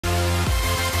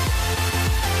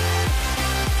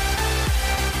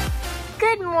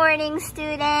morning,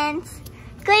 students.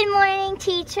 Good morning,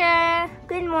 teacher.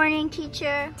 Good morning,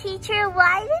 teacher. Teacher,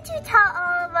 why did you tell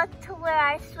all of us to wear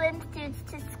our swimsuits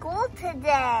to school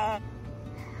today?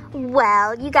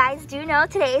 Well, you guys do know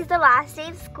today is the last day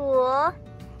of school.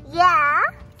 Yeah,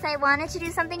 so I wanted to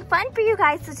do something fun for you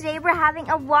guys. So today we're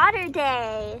having a water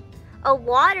day. A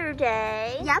water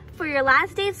day? Yep, for your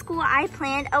last day of school, I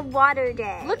planned a water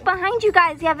day. Look behind you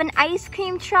guys, you have an ice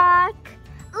cream truck.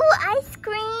 Ooh, ice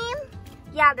cream?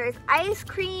 Yeah, there's ice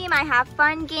cream, I have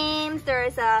fun games,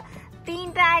 there's a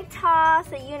beanbag toss,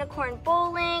 a unicorn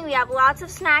bowling, we have lots of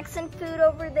snacks and food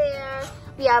over there.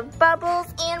 We have bubbles,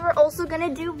 and we're also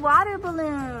gonna do water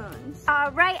balloons.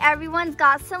 All right, everyone's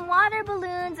got some water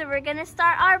balloons, and we're gonna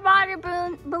start our water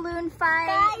balloon fight.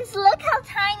 Guys, look how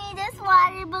tiny this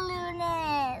water balloon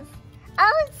is.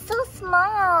 Oh, it's so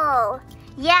small.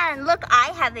 Yeah, and look,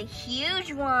 I have a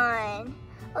huge one.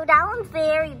 Oh, that one's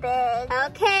very big.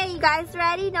 Okay, you guys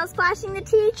ready? No splashing the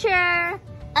teacher.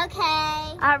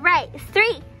 Okay. All right,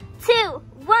 3, 2,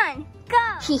 1, go.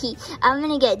 I'm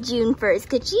gonna get June first,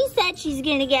 because she said she's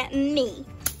gonna get me.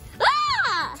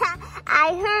 Ah!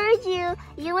 I heard you.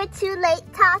 You were too late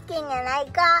talking, and I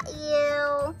got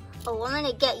you. Oh, I'm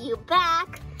gonna get you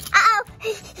back. Uh-oh.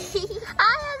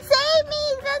 Mariam, save me.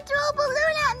 He's gonna throw a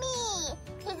balloon at me.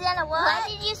 He's gonna what? What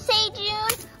did you say,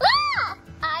 June? Ah!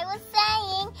 I was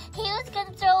saying he was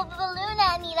gonna throw a balloon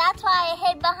at me. That's why I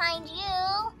hid behind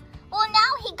you. Well,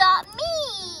 now he got me.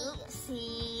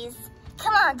 Oopsies.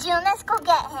 Come on, June, let's go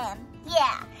get him.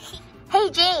 Yeah.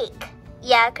 Hey, Jake.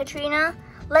 Yeah, Katrina?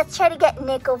 Let's try to get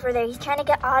Nick over there. He's trying to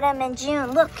get Autumn and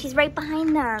June. Look, he's right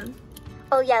behind them.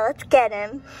 Oh, yeah, let's get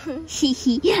him. I'm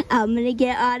gonna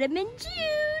get Autumn and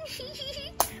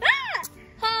June. Ah!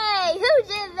 Hey, who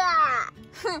did that?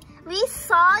 We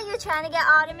saw you trying to get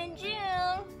Autumn and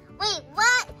June. Wait,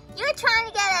 what? You were trying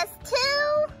to get us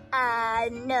too?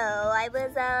 No, I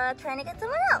was trying to get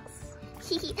someone else.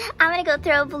 I'm gonna go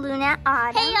throw a balloon at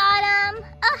Autumn. Hey, Autumn.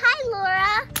 Oh, hi,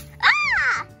 Laura.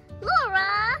 Ah,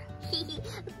 Laura.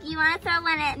 You wanna throw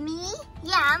one at me?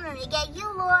 Yeah, I'm gonna get you,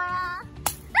 Laura.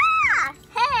 Ah,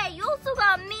 hey, you also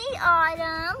got me,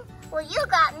 Autumn. Well, you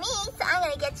got me, so I'm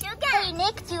gonna get you again. Hey,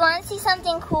 Nick, do you wanna see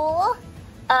something cool?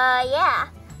 Yeah.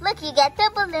 Look, you get the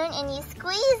balloon and you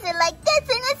squeeze it like this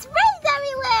and it sprays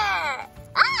everywhere.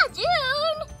 Ah,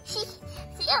 June.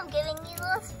 See, I'm giving you a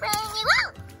little spray.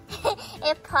 Whoa!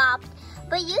 It popped.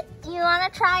 But you wanna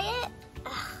try it?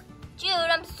 Ugh, Jude,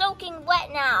 I'm soaking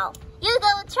wet now. You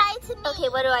go try it to me. Okay,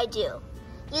 what do I do?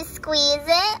 You squeeze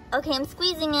it. Okay, I'm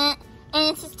squeezing it.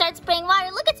 And it starts spraying water.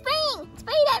 Look, it's spraying. It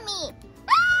sprayed at me.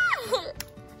 Ah!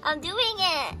 I'm doing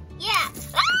it. Yeah.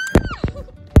 Ah!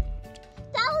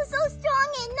 That was so strong,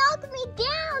 it knocked me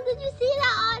down. Did you see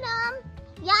that, Autumn?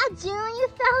 Yeah, June, you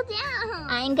fell down.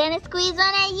 I'm gonna squeeze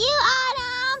one at you,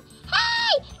 Autumn.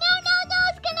 Hey, no,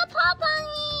 it's gonna pop on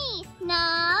me.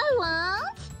 No, it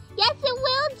won't. Yes, it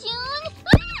will, June.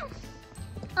 Ah!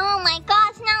 Oh my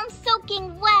gosh, now I'm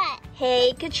soaking wet.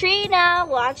 Hey, Katrina,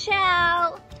 watch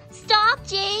out. Stop,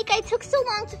 Jake. I took so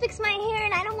long to fix my hair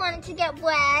and I don't want it to get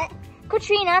wet.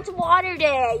 Katrina, it's water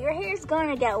day. Your hair's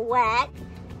gonna get wet.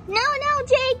 No,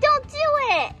 Jake, don't do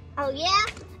it. Oh, yeah?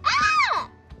 Ah!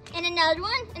 And another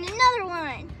one, and another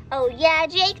one. Oh, yeah,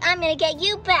 Jake, I'm gonna get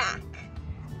you back.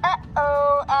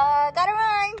 Uh-oh, gotta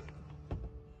run.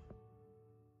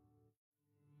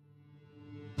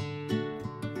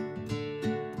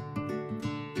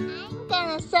 I'm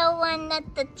gonna throw one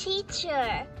at the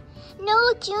teacher.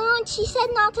 No, June, she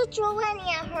said not to throw any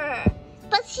at her.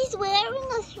 But she's wearing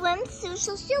a swimsuit,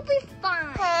 so she'll be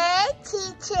fine. Hey,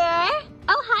 teacher.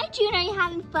 Oh, hi, June. Are you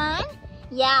having fun?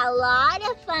 Yeah, a lot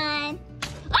of fun.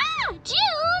 Ah,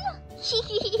 June!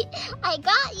 I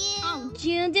got you. Oh,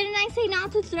 June, didn't I say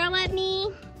not to throw at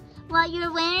me? Well,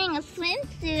 you're wearing a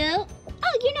swimsuit.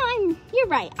 Oh, you're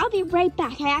right. I'll be right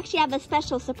back. I actually have a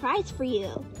special surprise for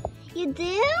you. You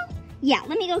do? Yeah,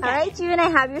 let me go get it. All right, June, I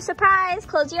have your surprise.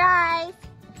 Close your eyes.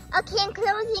 Okay, I'm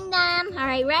closing them. All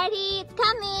right, ready? It's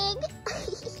coming.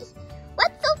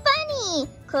 What's so funny?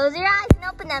 Close your eyes and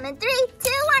open them in 3, 2,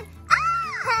 1.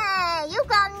 Ah! Hey, you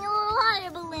got me a little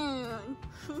water balloon.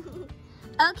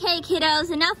 Okay,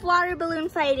 kiddos, enough water balloon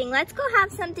fighting. Let's go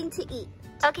have something to eat.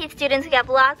 Okay, students, we have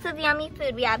lots of yummy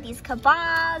food. We have these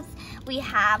kebabs. We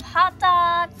have hot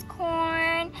dogs,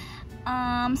 corn,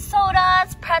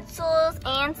 sodas, pretzels,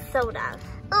 and soda.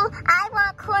 Ooh, I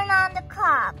want corn on the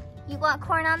cob. You want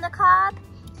corn on the cob?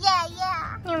 Yeah.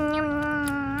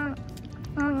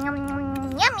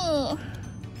 Yummy.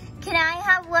 Can I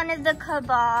have one of the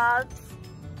kebabs?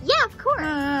 Yeah, of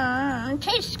course.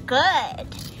 Tastes good.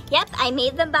 Yep, I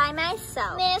made them by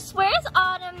myself. Miss, where's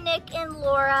Autumn, Nick, and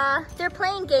Laura? They're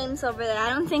playing games over there. I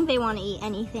don't think they want to eat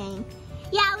anything.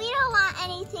 Yeah, we don't want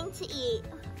anything to eat.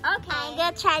 Okay. I'm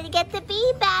gonna try to get the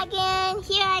bee bag in.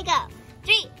 Here I go.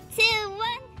 3, 2, 1.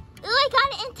 Ooh, I got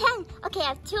it in 10. Okay, I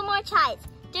have 2 more tries.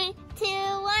 3, 2,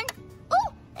 1.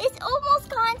 Ooh, it's almost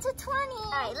gone to 20.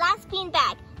 All right, last bean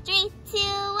bag. 3, 2,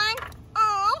 1.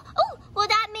 Oh, well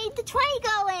that made the 20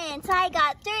 go in. So I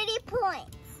got 30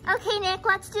 points. Okay, Nick,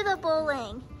 let's do the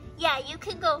bowling. Yeah, you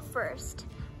can go first.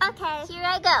 Okay, here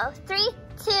I go. 3,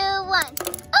 2, 1.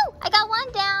 Oh, I got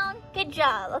 1 down. Good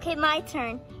job. Okay, my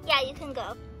turn. Yeah, you can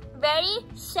go. Ready,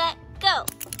 set, go.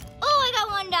 Oh, I got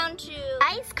 1 down too.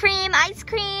 Ice cream, ice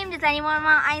cream. Does anyone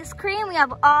want ice cream? We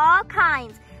have all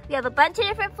kinds. We have a bunch of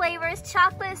different flavors: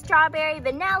 chocolate, strawberry,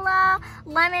 vanilla,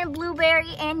 lemon,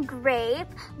 blueberry, and grape.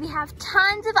 We have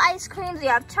tons of ice creams. We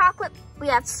have chocolate, we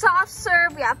have soft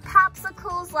serve, we have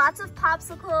popsicles, lots of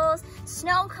popsicles,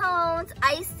 snow cones,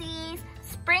 ices,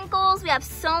 sprinkles. We have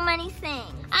so many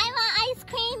things. I want ice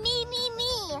cream, me.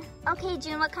 Okay,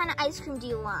 June, what kind of ice cream do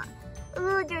you want?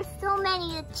 Ooh, there's so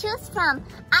many to choose from.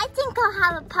 I think I'll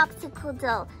have a popsicle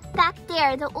dough. Back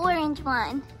there, the orange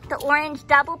one. The orange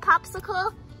double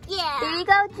popsicle? Yeah. There you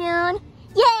go, June.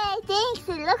 Yay, thanks.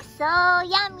 It looks so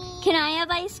yummy. Can I have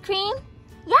ice cream?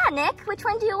 Yeah, Nick. Which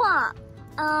one do you want?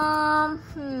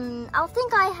 I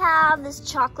think I have this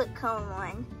chocolate cone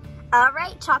one. All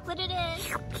right, chocolate it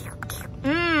is.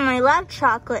 I love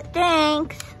chocolate.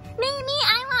 Thanks. Me,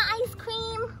 I want ice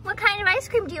cream. What kind of ice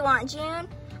cream do you want, June?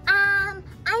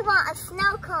 I want a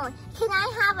snow cone. Can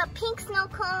I have a pink snow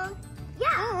cone?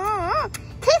 Yeah.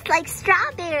 Tastes like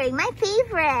strawberry, my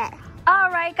favorite. All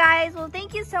right, guys. Well,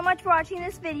 thank you so much for watching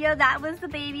this video. That was the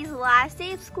baby's last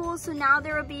day of school. So now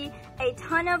there will be a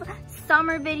ton of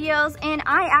summer videos. And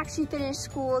I actually finish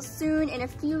school soon in a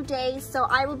few days. So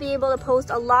I will be able to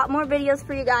post a lot more videos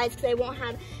for you guys because I won't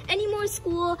have any more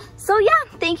school. So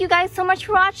yeah, thank you guys so much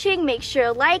for watching. Make sure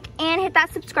to like and hit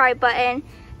that subscribe button.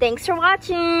 Thanks for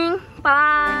watching.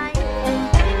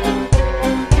 Bye.